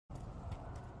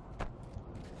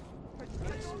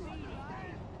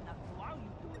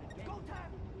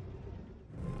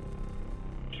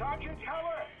Sergeant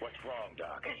Heller! What's wrong,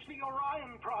 Doc? It's the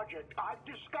Orion Project. I've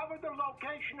discovered the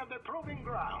location of the proving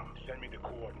grounds. Send me the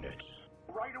coordinates.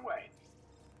 Right away.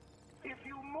 If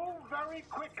you move very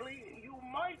quickly, you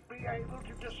might be able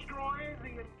to destroy the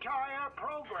entire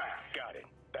program. Got it.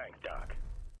 Thanks, Doc.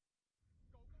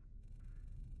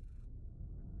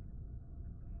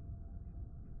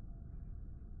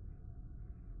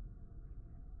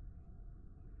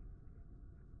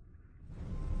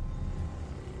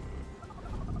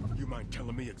 You mind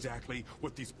telling me exactly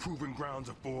what these proving grounds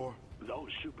are for? Those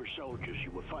super soldiers you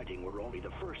were fighting were only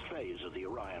the first phase of the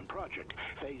Orion Project.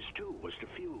 Phase 2 was to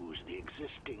fuse the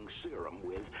existing serum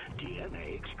with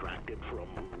DNA extracted from,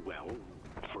 well,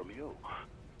 from you.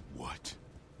 What?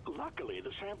 Luckily,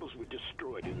 the samples were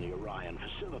destroyed in the Orion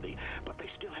facility, but they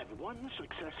still have one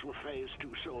successful Phase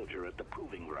 2 soldier at the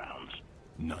proving grounds.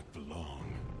 Not for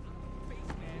long.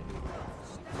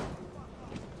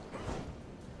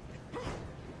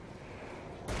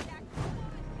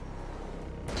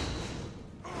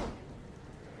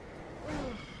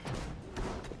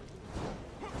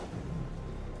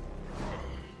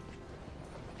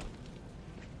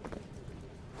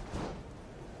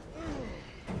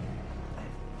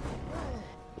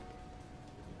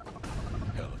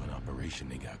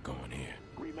 They got going here.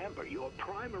 Remember, your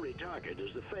primary target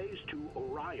is the Phase 2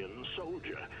 Orion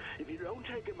soldier. If you don't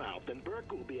take him out, then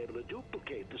Burke will be able to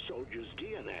duplicate the soldier's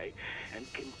DNA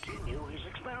and continue his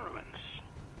experiments.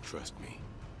 Trust me,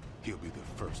 he'll be the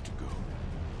first to go.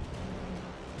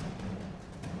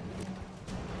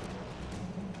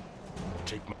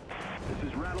 Take my...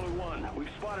 This is Rattler 1. We've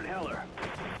spotted Heller.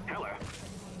 Heller?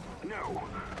 No.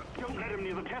 Don't let him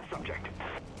near the test subject.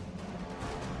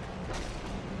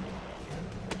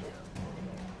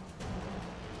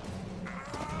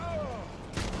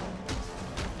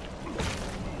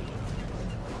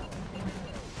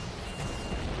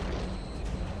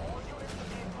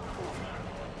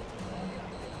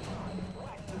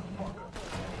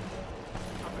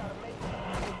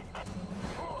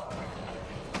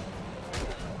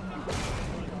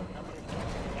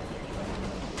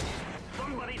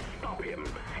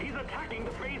 He's attacking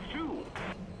the Phase 2!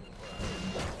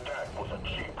 That was a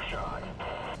cheap shot.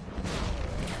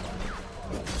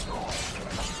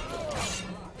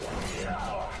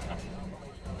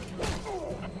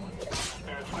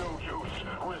 There's no use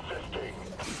resisting.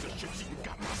 The shit's even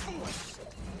got my voice.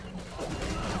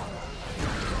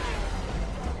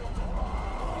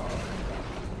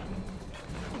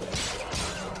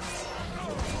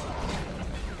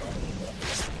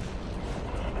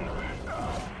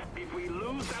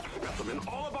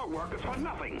 All of our work is for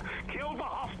nothing. Kill the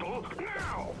hostile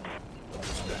now!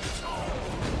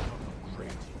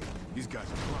 Crazy. These guys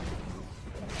are blocking you.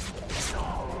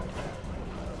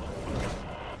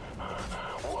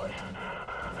 What?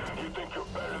 You think you're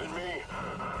better than me?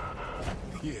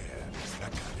 Yeah, I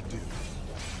gotta do.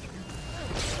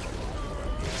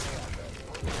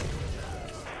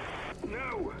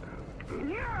 No!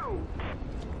 No!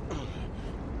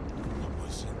 What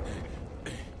was in there?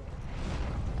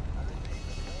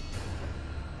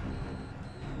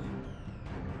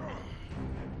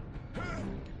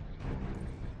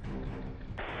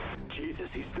 Jesus,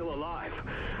 he's still alive.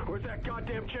 Where's that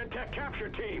goddamn Gen-Tech capture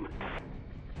team?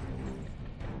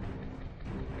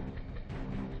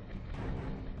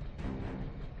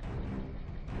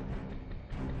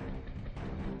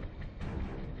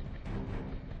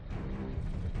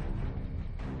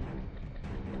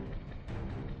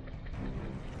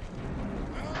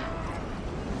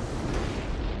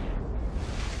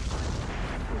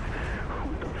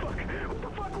 What the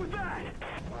fuck was that?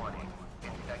 Warning.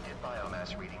 Infected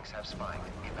biomass readings have spiked.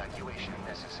 Evacuation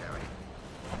necessary.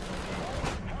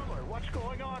 Heller, what's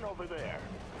going on over there?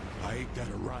 I ate that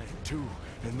Orion too,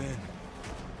 and then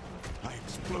I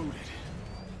exploded.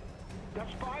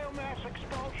 That's biomass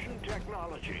expulsion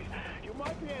technology. You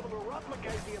might be able to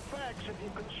replicate the effects if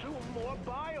you consume more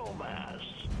biomass.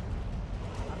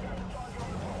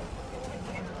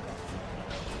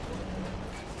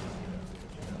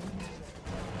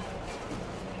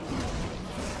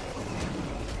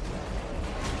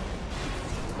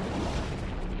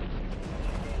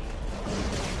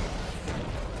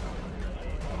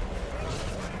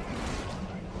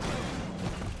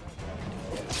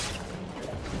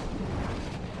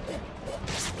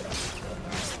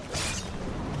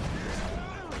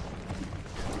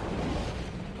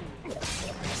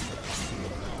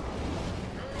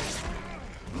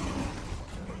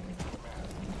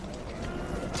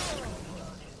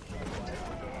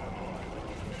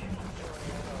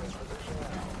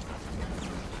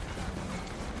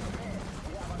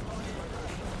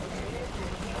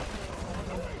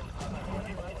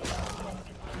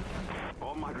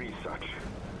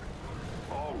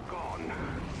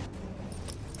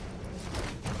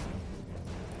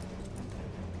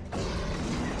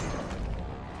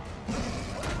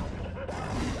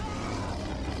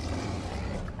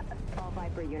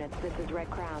 units. This is Red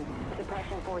Crown.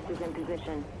 Suppression forces in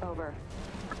position. Over.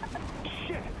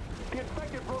 Shit! The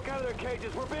infected broke out of their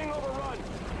cages. We're being overrun.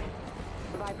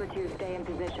 Viper 2, stay in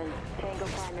position. Tango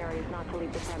primary is not to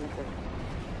leave the premises.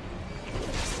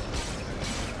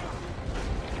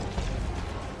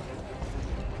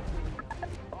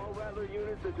 All Rattler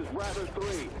units, this is Rattler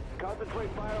 3. Concentrate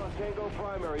fire on Tango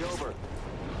primary. Over.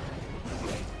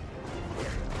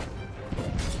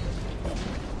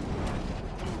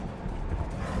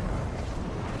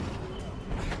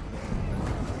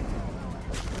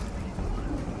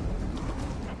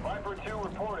 Viper 2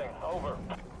 reporting. Over.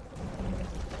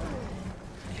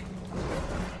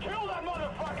 Kill that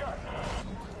motherfucker!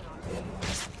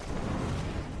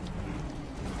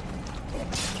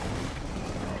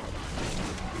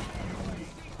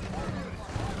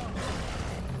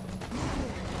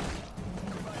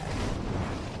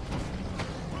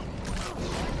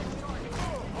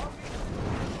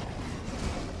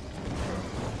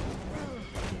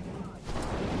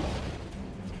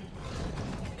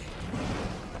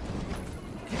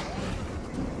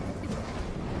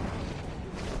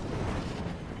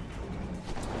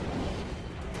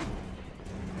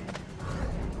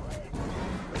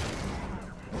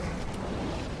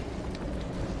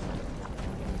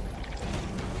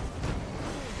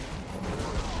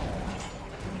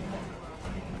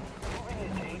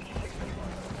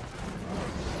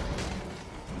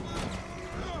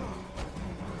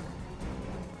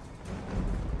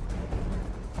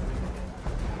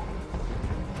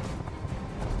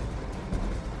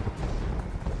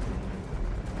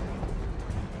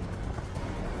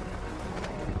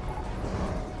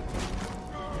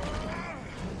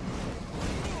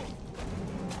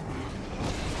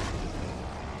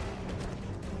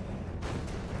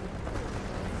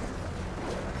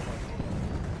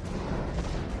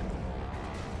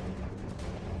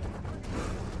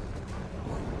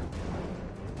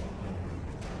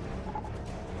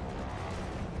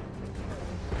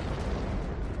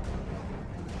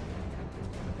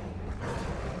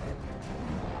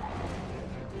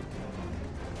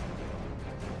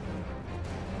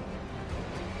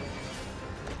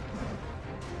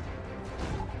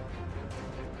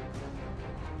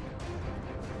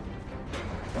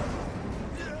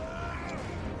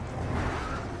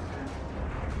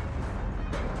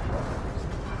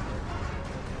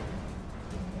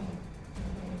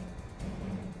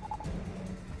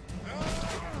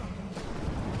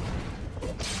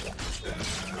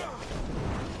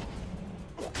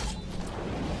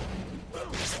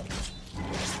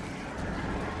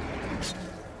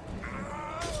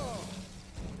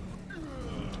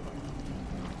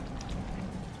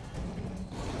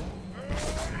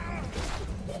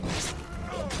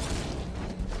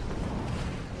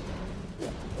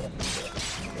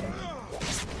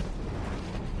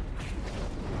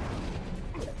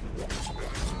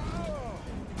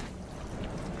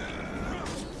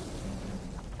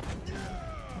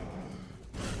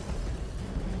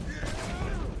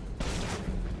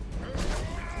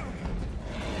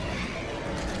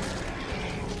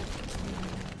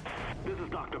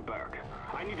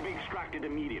 I need to be extracted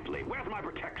immediately. Where's my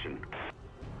protection?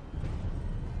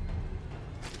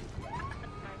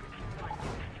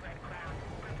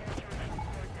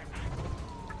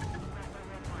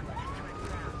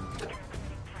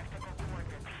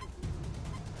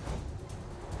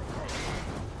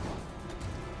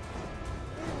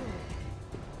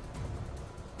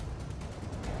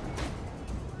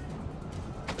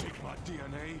 Take my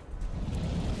DNA.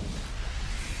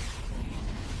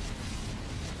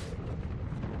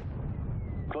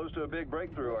 Close to a big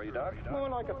breakthrough, are you, Doc? More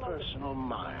like a personal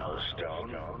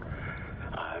milestone.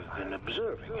 I've been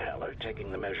observing Heller,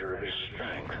 taking the measure of his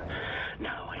strength.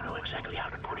 Now I know exactly how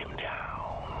to put him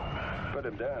down. Put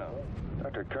him down?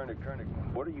 Dr. Koenig,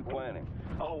 what are you planning?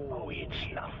 Oh,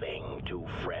 it's nothing to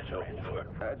fret over.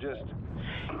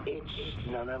 It's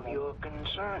none of your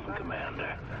concern,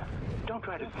 Commander. Don't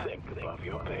try to think above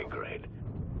your pay grade.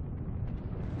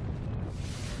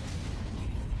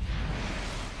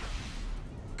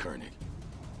 Koenig,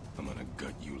 I'm gonna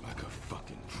gut you like a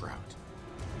fucking trout.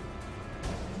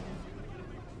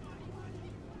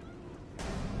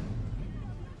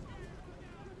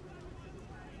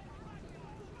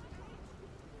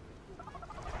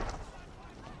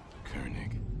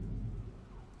 Koenig,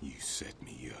 you set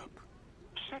me up.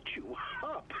 Set you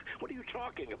up? What are you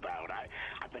talking about?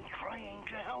 I've been trying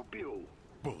to help you.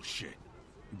 Bullshit.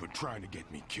 You've been trying to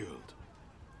get me killed.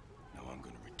 Now I'm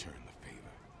gonna return the favor.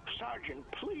 Sergeant,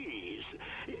 please.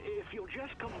 If you'll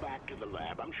just come back to the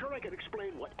lab, I'm sure I can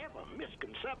explain whatever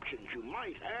misconceptions you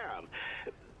might have.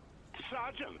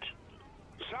 Sergeant!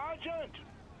 Sergeant!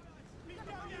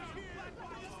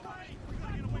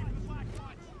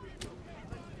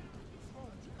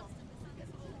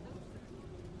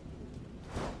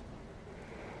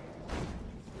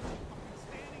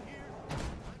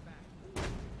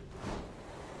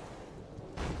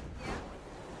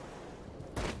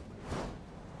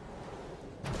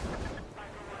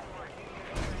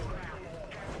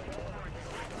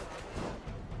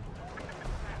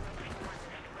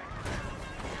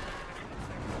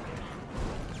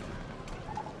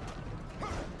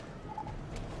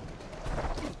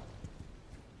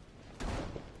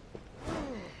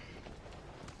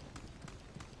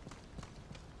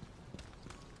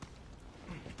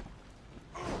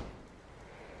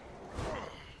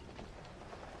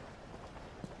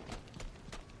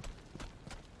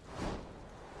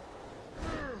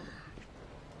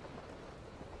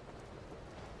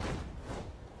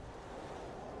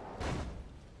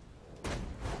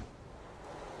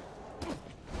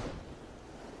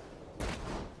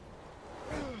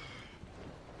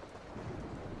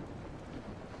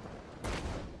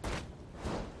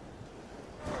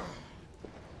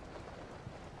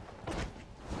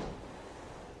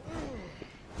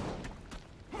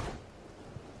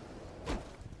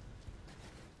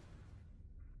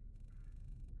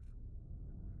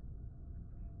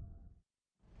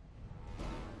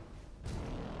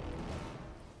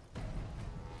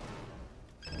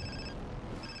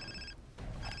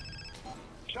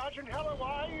 Sergeant Heller,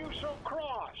 why are you so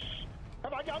cross?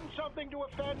 Have I done something to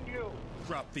offend you?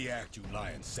 Drop the act, you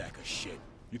lying sack of shit.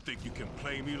 You think you can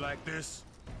play me like this?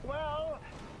 Well,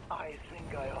 I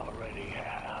think I already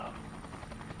have.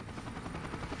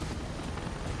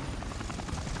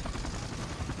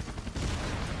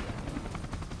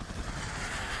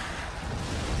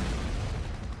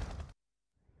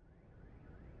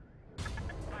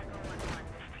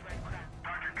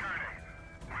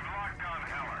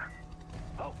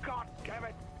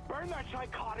 Burn that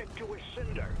psychotic to a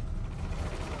cinder.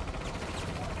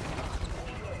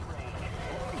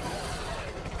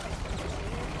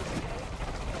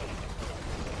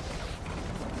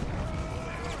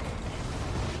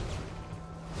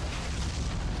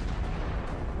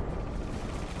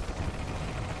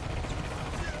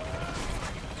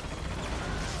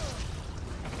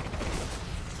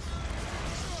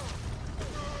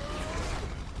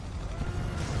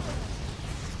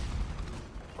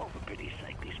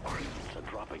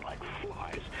 Dropping like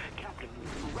flies. Captain,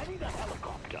 ready the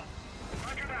helicopter.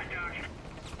 Roger that, Doc.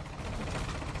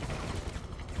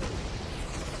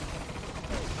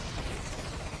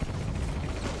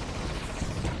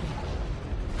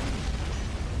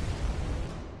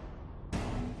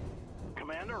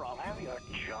 Commander, I'll have your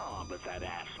job if that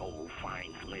asshole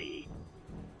finds me.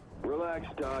 Relax,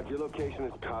 Doc. Your location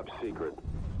is top secret.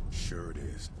 Sure it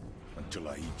is. Until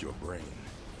I eat your brain.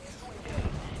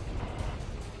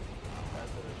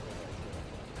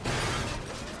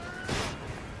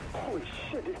 Holy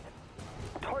shit, this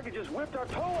target just whipped our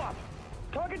toe off!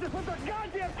 Target just whipped our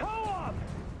goddamn toe off!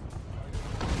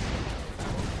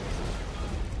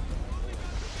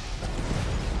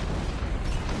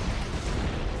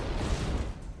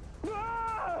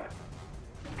 Ah!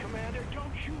 Commander,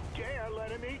 don't you dare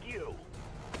let him eat you!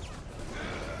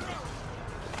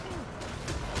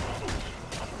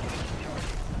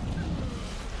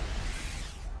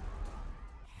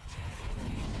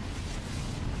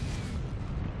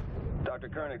 Dr.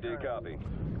 Koenig, do you copy?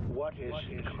 What is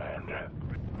it, Commander?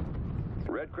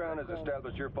 Red Crown has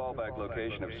established your fallback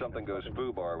location if something goes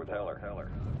foobar with Heller.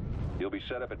 You'll be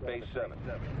set up at Base 7.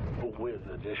 With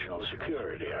additional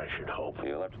security, I should hope.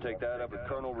 You'll have to take that up with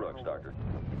Colonel Rooks, Doctor.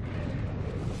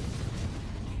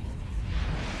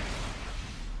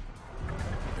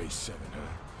 Base 7, huh?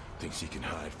 Thinks he can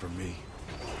hide from me?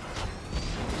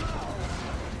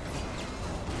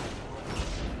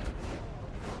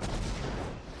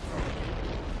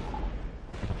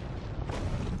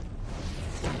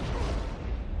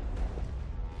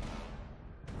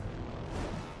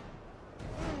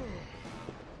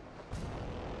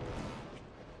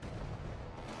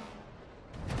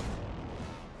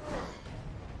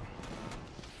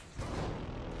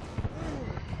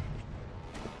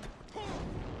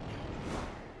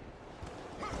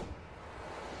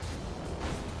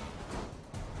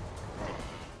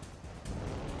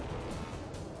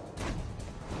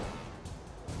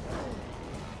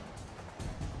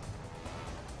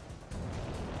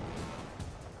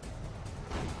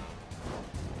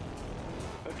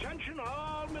 Attention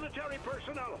all military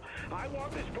personnel. I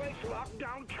want this place locked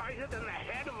down tighter than the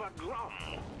head of a drum.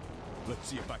 Let's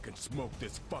see if I can smoke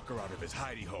this fucker out of his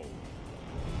hidey hole.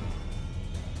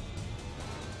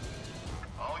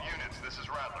 All units, this is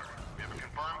Rattler. We have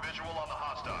Confirm visual on the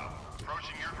hostile.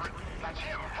 Approaching your grid. That's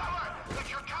him! Heller! That's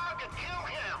your target! Kill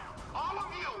him! All of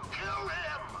you, kill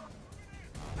him!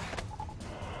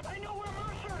 I know where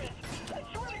Mercer is! I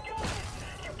swear to God!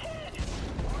 You can't!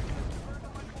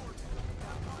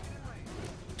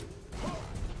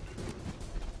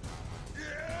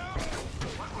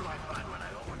 What will I find when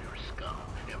I open your skull?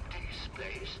 Empty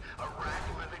space? A rat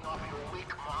living off your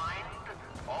weak mind?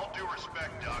 All due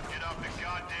respect, Doc, get off the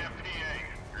goddamn PA.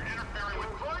 You're interfering with...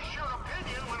 Voice your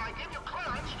opinion when I give you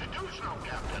clearance to do so,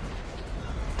 Captain.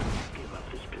 Give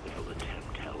up this pitiful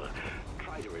attempt, Heller.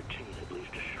 Try to retain at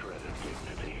least a shred of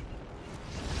dignity.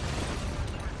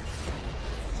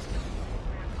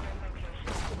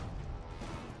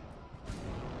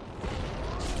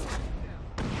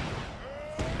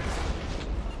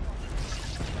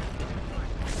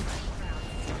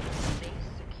 Base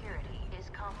security is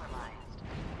compromised.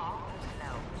 All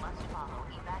personnel must follow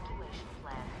evacuation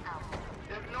plan out.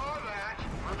 Ignore that.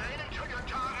 Remain until your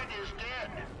target is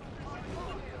dead.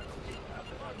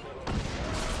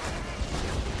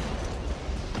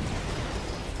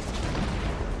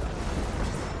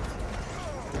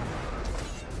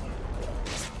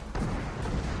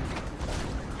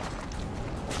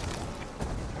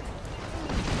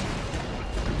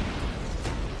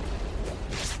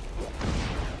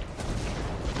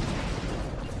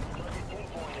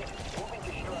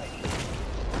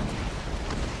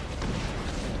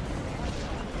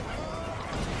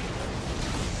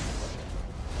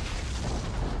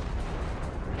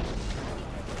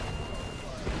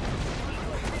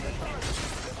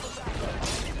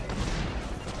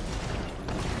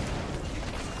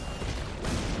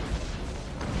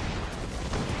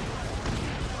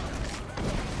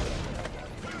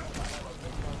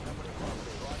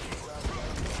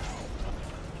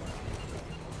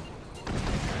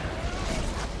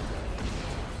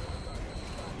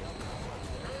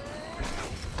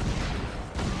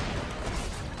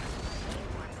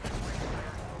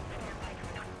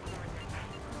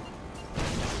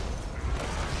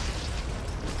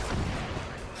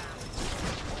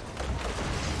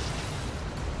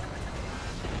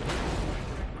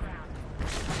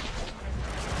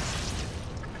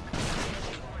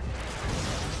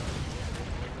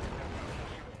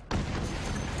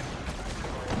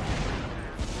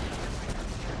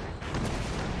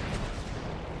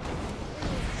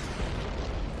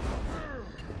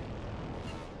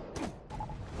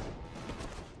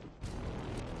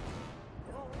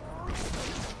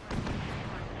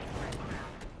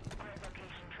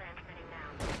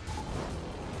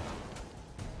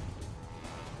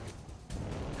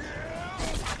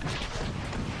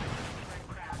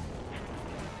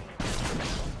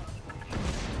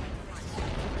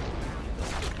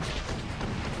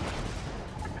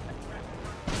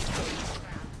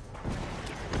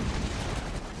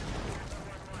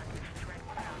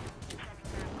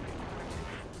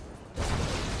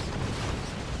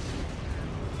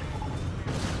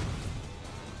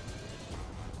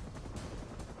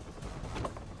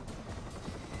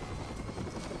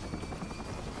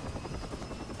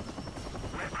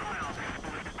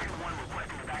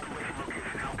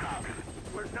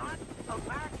 We're not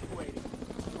evacuating.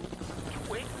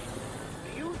 Wait,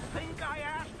 do you think I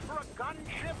asked for a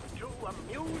gunship to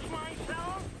amuse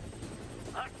myself?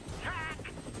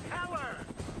 Attack Heller!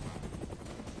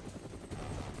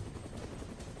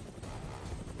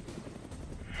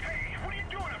 Hey, what are you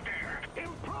doing up there?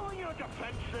 Improving your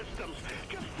defense systems.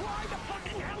 Just fly the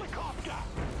fucking helicopter!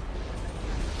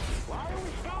 Why are we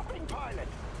stopping, pilot?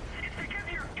 It's because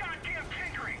of your goddamn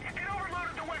tinkering. It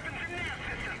overloaded the weapons and nav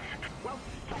systems. Well,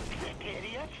 fix it,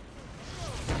 idiot!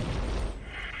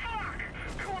 Fuck!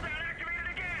 Cooldown activated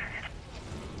again.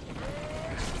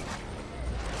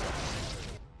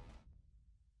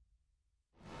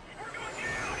 We're going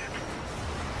down.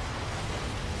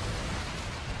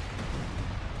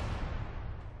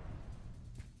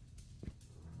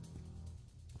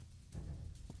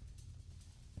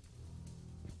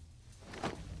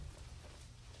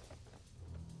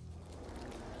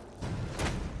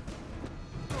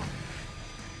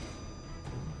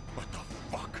 What the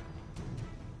fuck?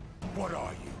 What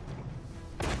are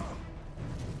you?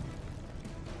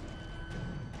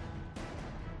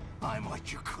 I'm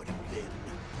what you could have been.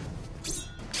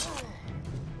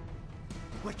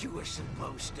 What you were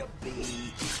supposed to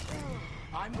be.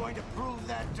 I'm going to prove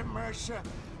that to Mercer.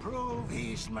 Prove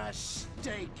he's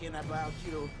mistaken about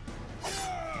you.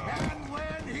 And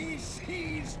when he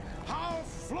sees how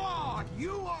flawed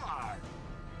you are,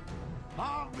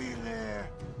 I'll be there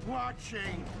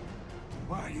watching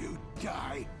while you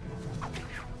die.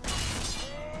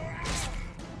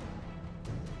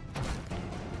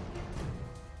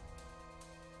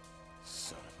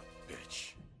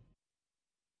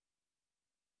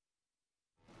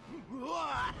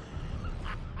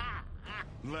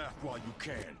 Laugh while you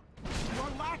can.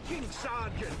 You're lacking,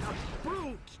 Sergeant. A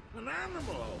brute, an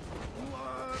animal.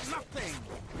 Nothing.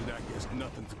 And I guess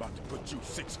nothing's about to put you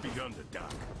 6 feet under,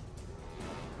 Doc.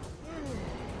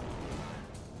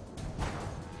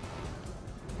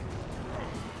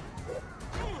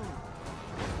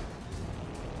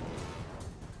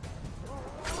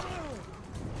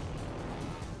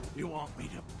 You want me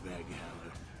to beg,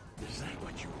 Heller? Is that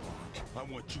what you want?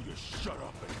 I want you to shut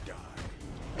up and die.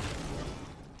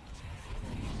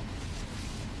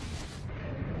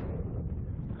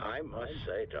 I must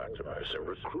say, Dr. Mercer,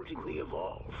 recruiting the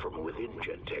Evolve from within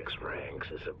Gentek's ranks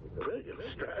is a brilliant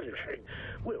strategy.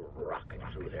 We're rocking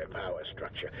through their power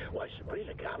structure. Why,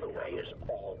 Sabrina Galloway is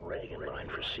already in line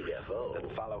for CFO.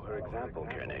 Then follow her example,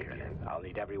 Koenig. I'll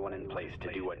need everyone in place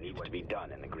to do what needs to be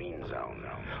done in the green zone.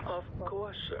 Of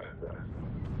course, sir.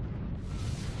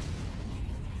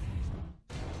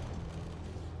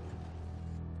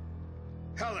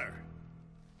 Heller!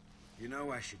 You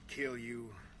know I should kill you.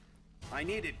 I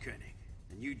needed Koenig,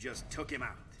 and you just took him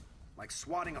out. Like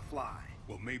swatting a fly.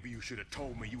 Well, maybe you should have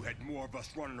told me you had more of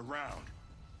us running around.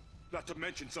 Not to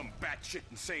mention some batshit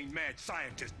insane mad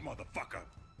scientist motherfucker.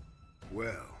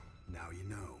 Well, now you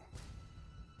know.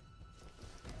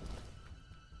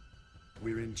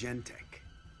 We're in Gentek.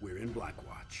 We're in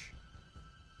Blackwatch.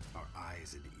 Our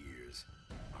eyes and ears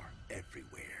are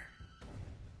everywhere.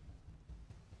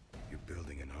 You're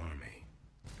building an army.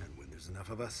 And when there's enough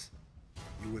of us,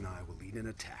 you and I will lead an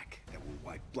attack that will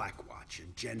wipe Blackwatch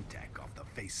and Gentek off the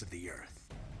face of the Earth.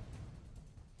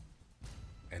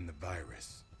 And the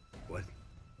virus. What?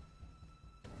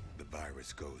 The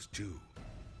virus goes too,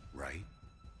 right?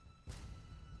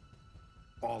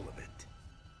 All of it.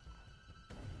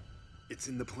 It's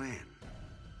in the plan.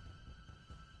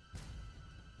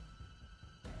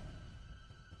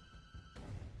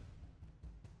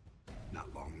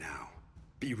 Not long now.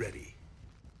 Be ready.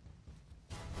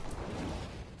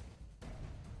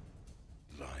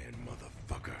 Lying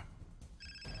motherfucker.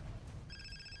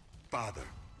 Father.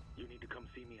 You need to come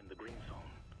see me in the green zone.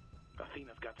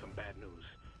 Athena's got some bad news.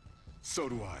 So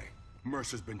do I.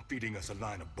 Mercer's been feeding us a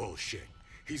line of bullshit.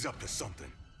 He's up to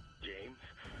something. James,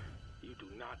 you do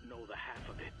not know the half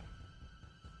of it.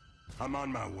 I'm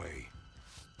on my way.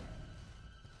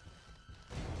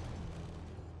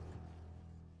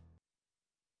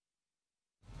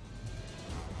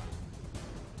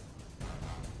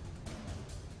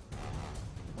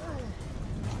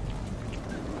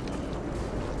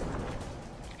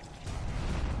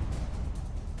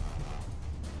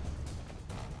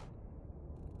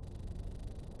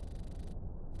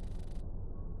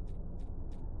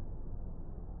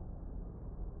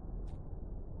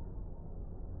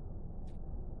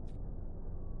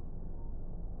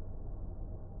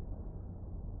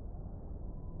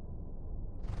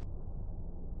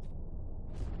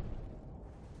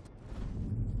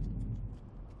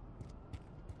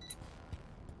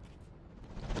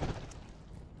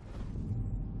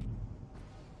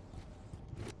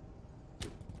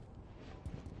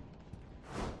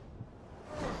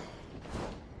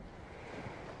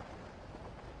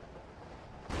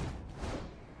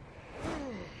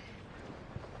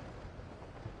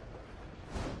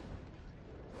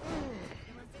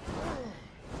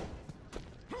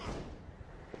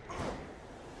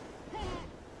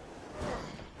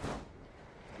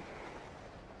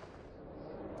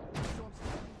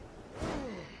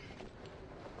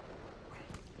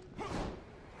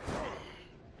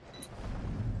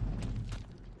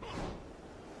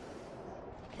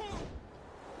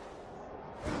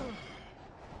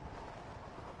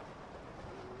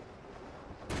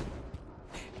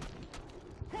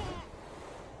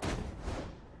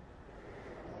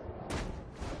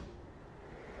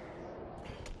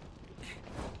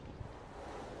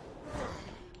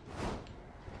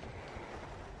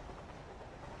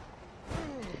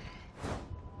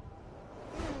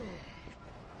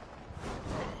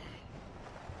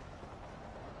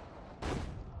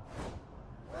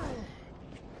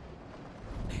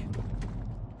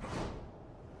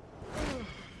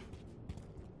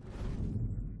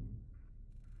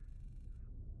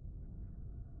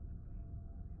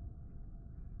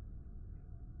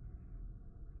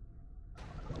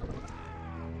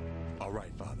 All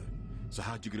right, Father. So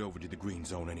how'd you get over to the green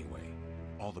zone anyway?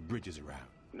 All the bridges are out.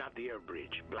 Not the air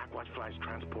bridge. Blackwatch flies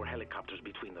transport helicopters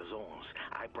between the zones.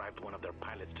 I bribed one of their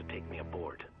pilots to take me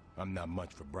aboard. I'm not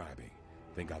much for bribing.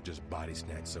 Think I'll just body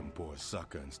snatch some poor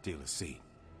sucker and steal a seat.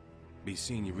 Be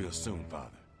seeing you real soon,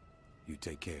 Father. You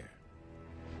take care.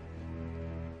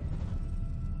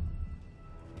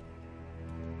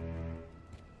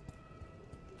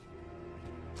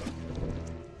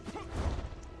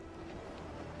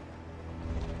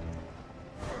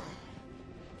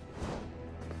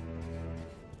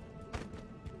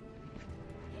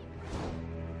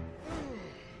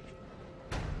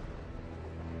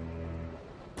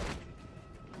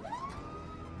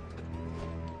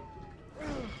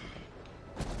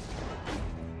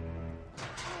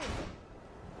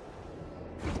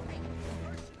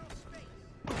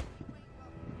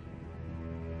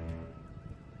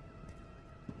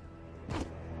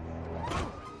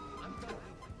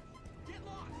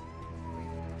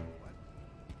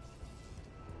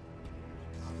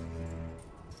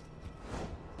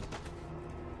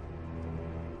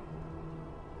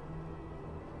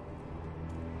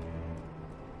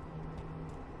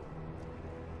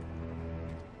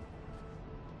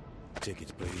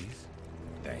 tickets, please.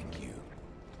 Thank you.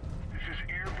 This is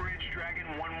Airbridge Dragon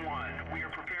 1-1. We are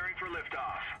preparing for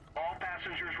liftoff. All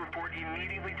passengers report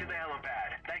immediately to the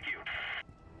helipad. Thank you.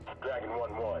 Dragon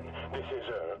 1-1, this is,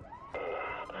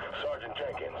 Sergeant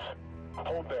Jenkins.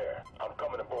 Hold there. I'm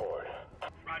coming aboard.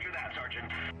 Roger that,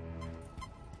 Sergeant.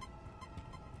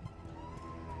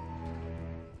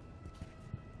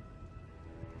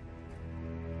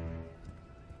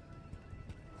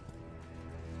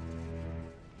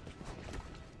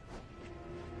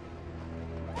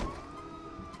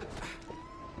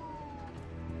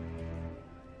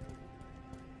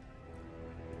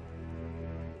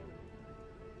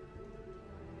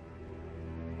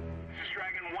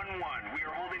 Dragon 1-1, we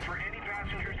are holding for any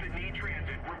passengers that need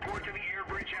transit. Report to the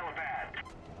Airbridge helipad.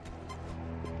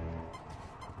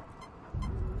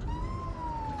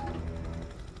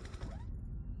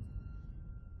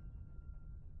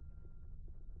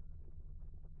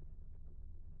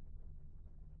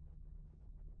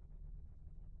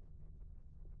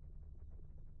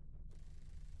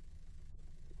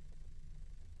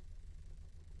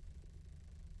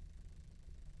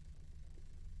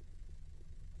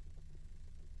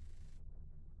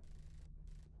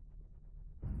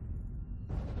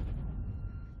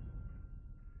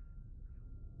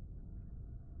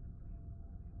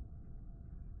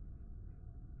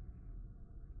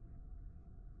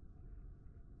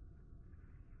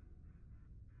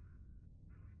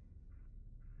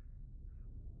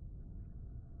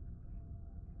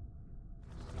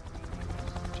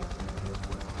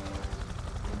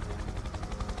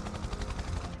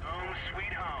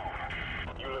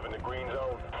 Green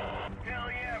zone? Hell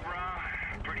yeah, bro.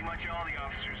 Pretty much all the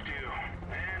officers do.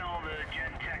 And all the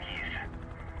gen techies.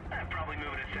 Probably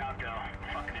moving us out, though.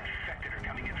 Fucking infected are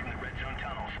coming in from the red zone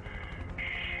tunnels.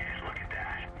 Shit, look at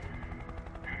that.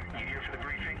 You here for the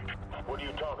briefing? What are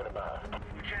you talking about?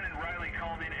 Lieutenant Riley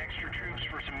called in extra troops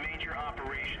for some major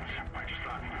operations. I just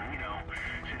thought, you know,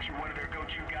 since you're one of their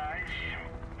go-to guys,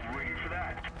 we're here for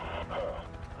that. Huh.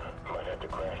 Might have to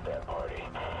crash that party.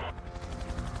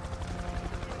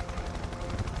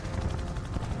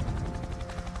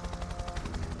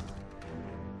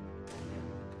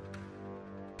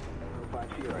 5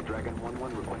 Sierra, Dragon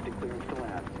 1-1 requesting clearance to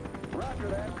land. Roger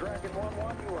that, Dragon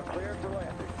 1-1, you are cleared for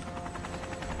landing.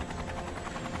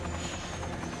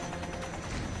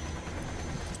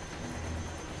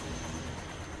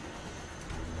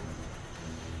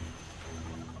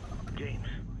 James.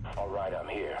 All right, I'm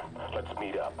here. Let's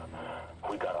meet up.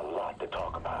 We got a lot to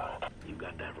talk about. You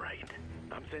got that right.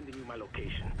 I'm sending you my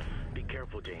location. Be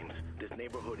careful, James. This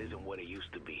neighborhood isn't what it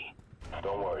used to be.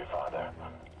 Don't worry, Father.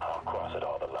 I'll cross at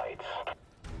all the lights.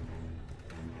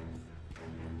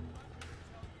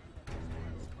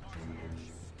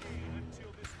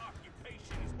 Until this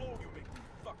occupation is over, you make me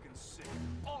fucking sick.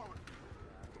 All of you.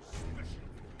 Especially.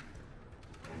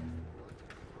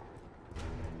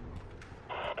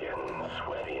 Getting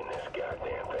sweaty in this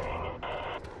goddamn thing.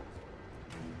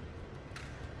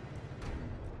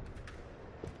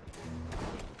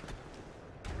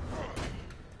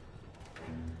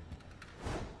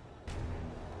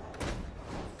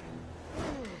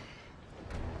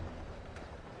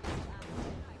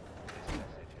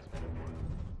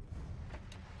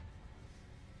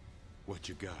 What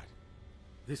you got?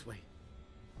 This way.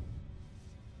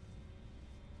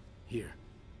 Here,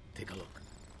 take a look.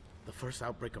 The first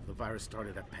outbreak of the virus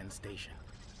started at Penn Station.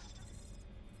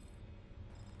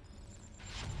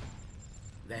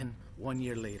 Then, 1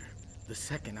 year later, the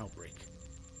second outbreak.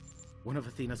 One of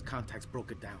Athena's contacts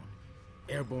broke it down.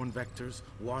 Airborne vectors,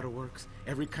 waterworks,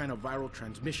 every kind of viral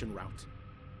transmission route.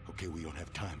 Okay, we don't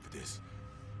have time for this.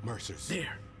 Mercer's.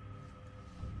 There!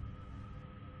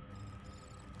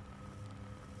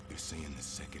 They're saying the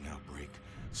second outbreak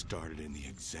started in the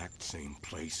exact same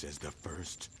place as the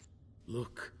first?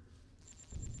 Look.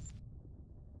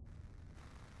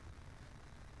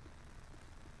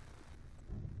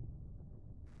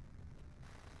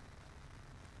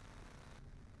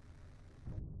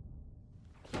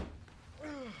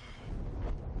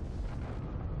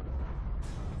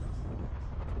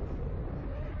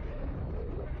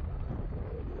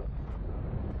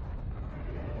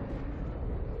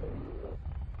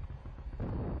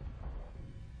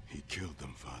 He killed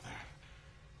them, Father.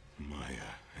 Maya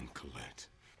and Colette.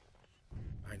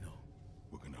 I know.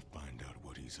 We're gonna find out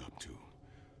what he's up to.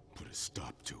 Put a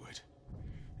stop to it.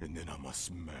 And then I'ma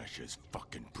smash his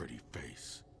fucking pretty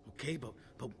face. Okay, but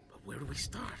where do we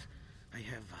start? I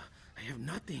have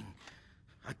nothing.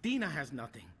 Athena has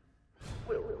nothing.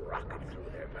 We'll rocket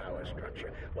through their power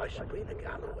structure. Why, Sabrina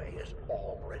Galloway is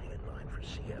already in line for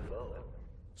CFO.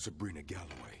 Sabrina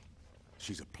Galloway.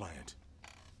 She's a plant.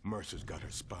 Mercer's got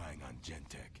her spying on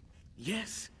Gentech.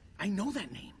 Yes, I know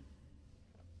that name.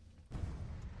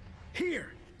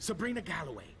 Here, Sabrina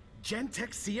Galloway,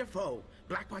 Gentech CFO.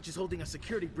 Blackwatch is holding a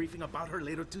security briefing about her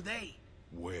later today.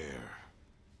 Where?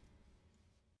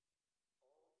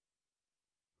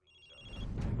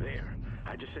 There.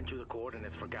 I just sent you the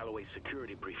coordinates for Galloway's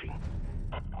security briefing.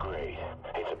 Great.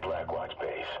 It's a Blackwatch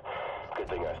base. Good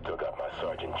thing I still got my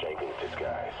Sergeant Jenkins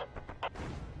disguise.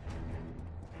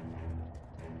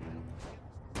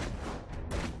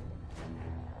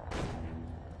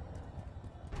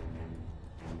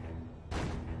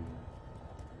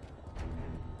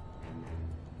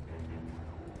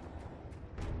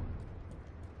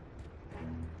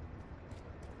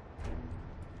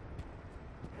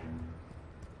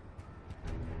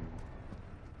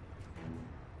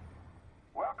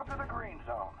 Welcome to the Green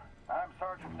Zone. I'm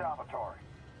Sergeant Salvatore.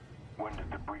 When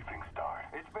did the briefing start?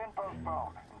 It's been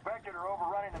postponed. Infected are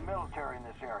overrunning the military in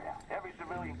this area. Heavy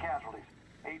civilian casualties.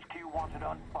 HQ wants it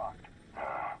unfucked.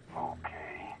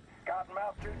 Okay.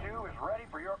 Cottonmouth 2-2 is ready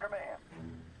for your command.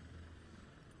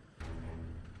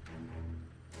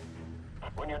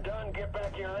 When you're done, get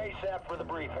back here ASAP for the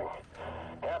briefing.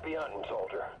 Happy hunting,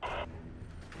 soldier.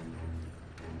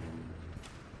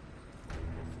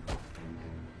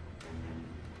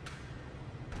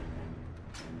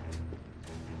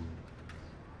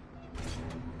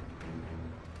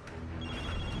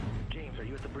 James, are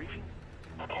you at the briefing?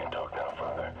 Can't talk now,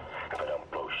 Father. If I don't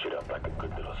blow shit up like a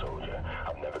good little soldier,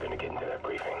 I'm never gonna get into that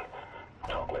briefing.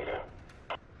 Talk later.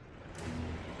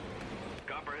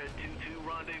 Copperhead 2-2,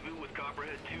 rendezvous with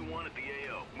Copperhead 2-1 at the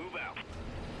AO. Move out.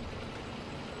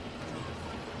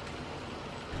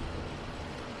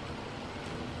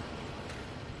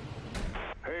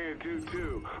 Hey,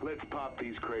 2-2. Let's pop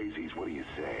these crazies. What do you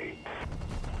say?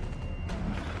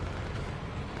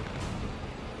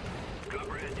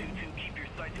 Copperhead 2-2, keep your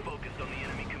sights focused on the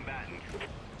enemy combatants.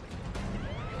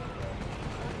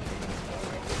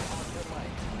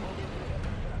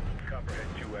 Copperhead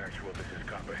 2 actual, this is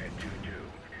Copperhead 2-2.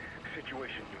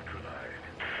 Situation neutralized.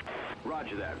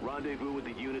 Roger that. Rendezvous with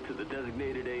the units at the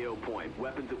designated AO point.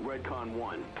 Weapons at Redcon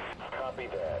 1. Copy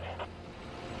that.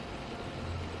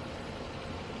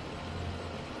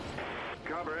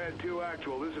 Copperhead 2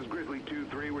 actual, this is Grizzly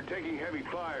 2-3. We're taking heavy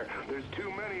fire. There's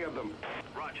too many of them.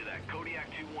 Roger that. Kodiak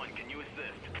 2-1, can you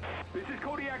assist? This is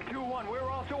Kodiak 2-1. We're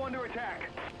also under attack.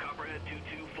 Copperhead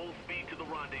 2-2, full speed to the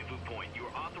rendezvous point. You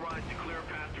are authorized to clear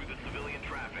a path through the civilian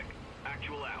traffic.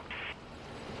 Actual out.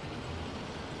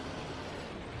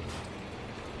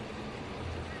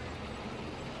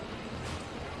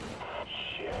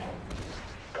 Shit.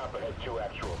 Copperhead 2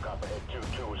 actual. Copperhead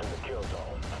 2-2 is in the kill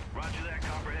zone. Roger that,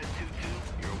 Copperhead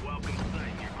 2-2. You're a welcome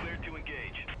sight. You're cleared to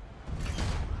engage.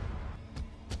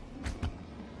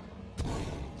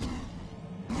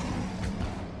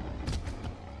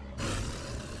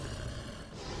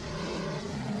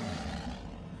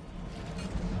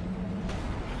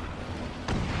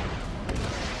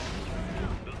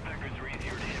 Those peckers are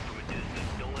easier to hit from a distance.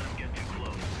 Don't let them get too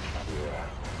close.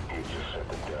 Yeah, you just said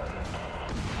the done.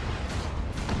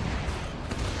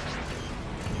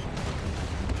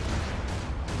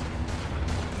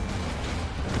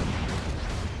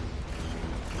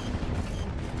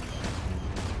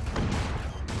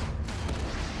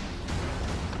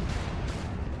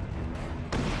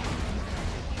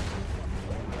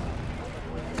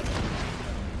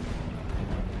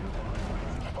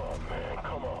 Oh man,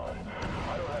 come on.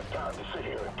 I don't have time to sit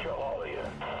here and kill all of you.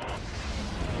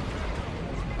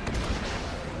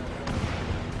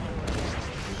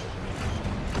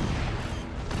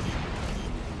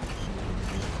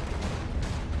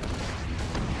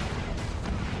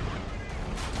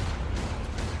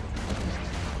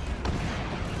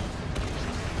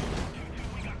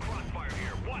 We got crossfire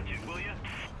here. Watch it, will ya?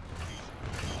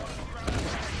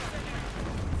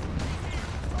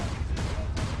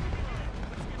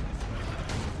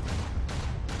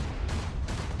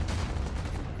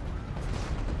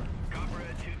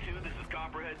 Copperhead 2-2, this is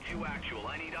Copperhead 2 actual.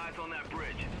 I need eyes on that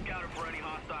bridge. Scout it for any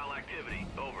hostile activity.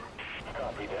 Over.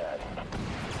 Copy that.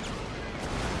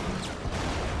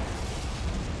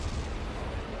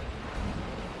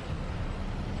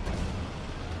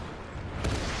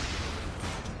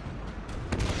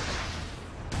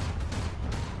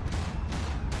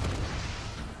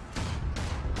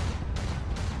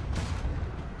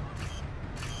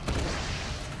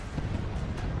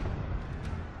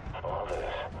 All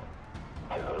this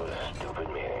to go to a stupid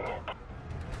meeting.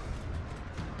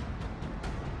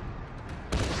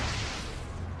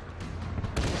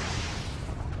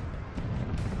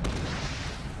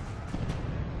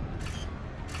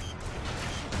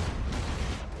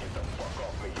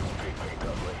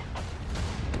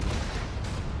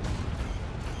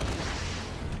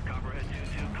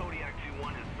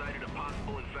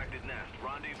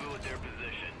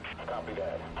 Copy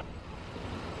that.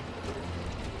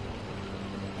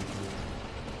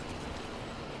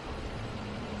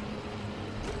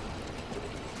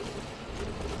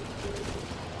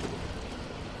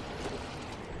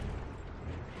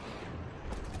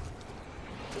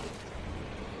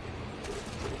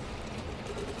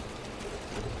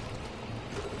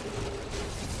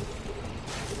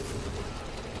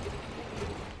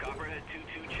 Copperhead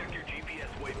 2-2, check your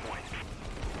GPS waypoint.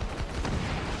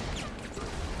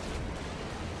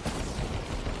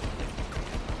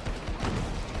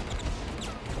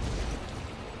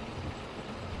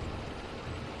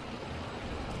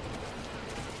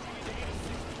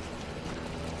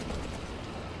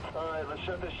 Alright, let's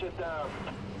shut this shit down.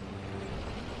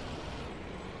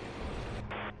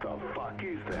 The fuck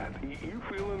is that? You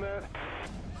feeling that?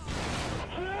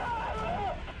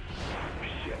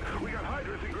 Shit, we got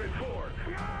hydras in grid 4.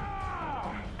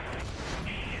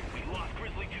 Shit, we lost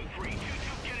Grizzly 2-3. 2-2,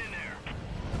 get in there.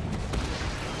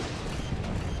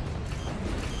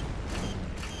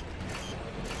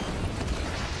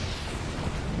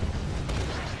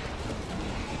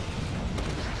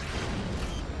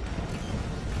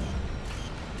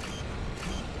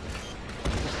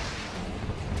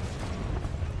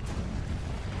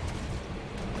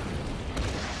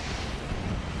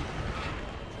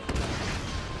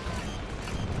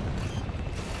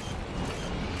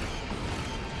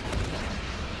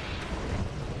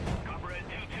 Copperhead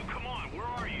 2-2, come on, where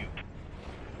are you?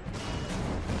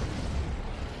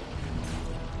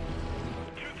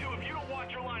 2-2, if you don't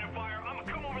watch your line of fire, I'm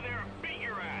gonna come over there and beat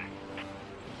your ass.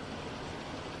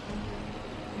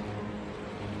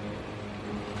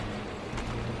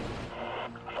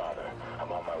 Father,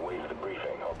 I'm on my way to the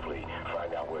briefing. Hopefully,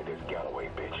 find out where this Galloway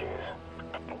bitch is.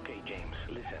 Okay, James,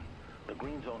 listen. The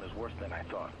green zone is worse than I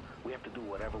thought. We have to do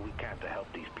whatever we can to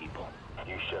help these people.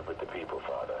 You shepherd the people,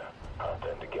 Father. I'll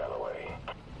tend to Galloway.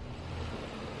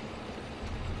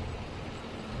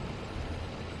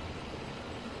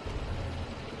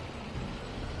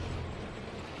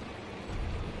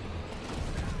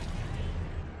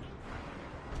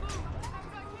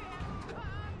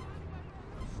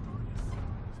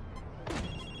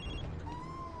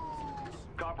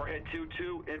 Copperhead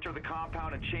 2-2, enter the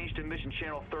compound and change to mission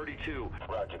channel 32.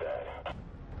 Roger that.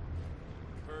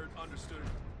 Heard, understood.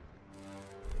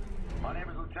 My name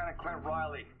is Lieutenant Clint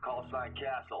Riley, call sign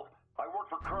Castle. I work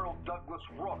for Colonel Douglas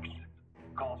Rooks,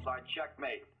 call sign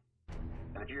Checkmate.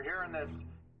 And if you're hearing this,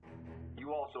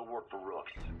 you also work for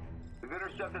Rooks. We've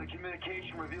intercepted a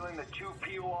communication revealing that 2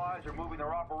 POIs are moving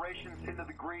their operations into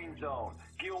the green zone.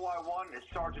 POI 1 is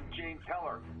Sergeant James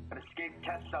Heller, an escaped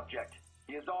test subject.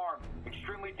 He is armed,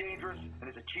 extremely dangerous, and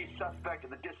is a chief suspect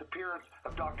in the disappearance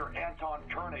of Dr. Anton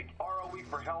Koenig. ROE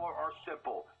for Heller are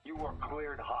simple. You are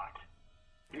cleared hot.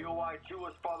 POI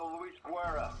 2 is Father Luis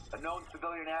Guerra, a known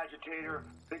civilian agitator,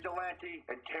 vigilante,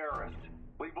 and terrorist.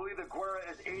 We believe that Guerra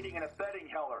is aiding and abetting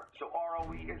Heller, so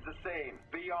ROE is the same.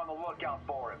 Be on the lookout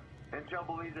for him. Intel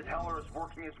believes that Heller is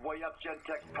working his way up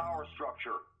Gentek's power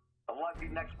structure. A likely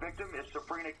next victim is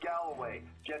Sabrina Galloway,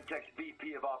 Gentek's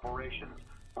VP of Operations.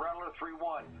 Rattler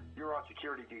 3-1, you're on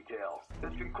security detail.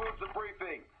 This concludes the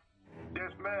briefing.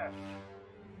 Dismissed.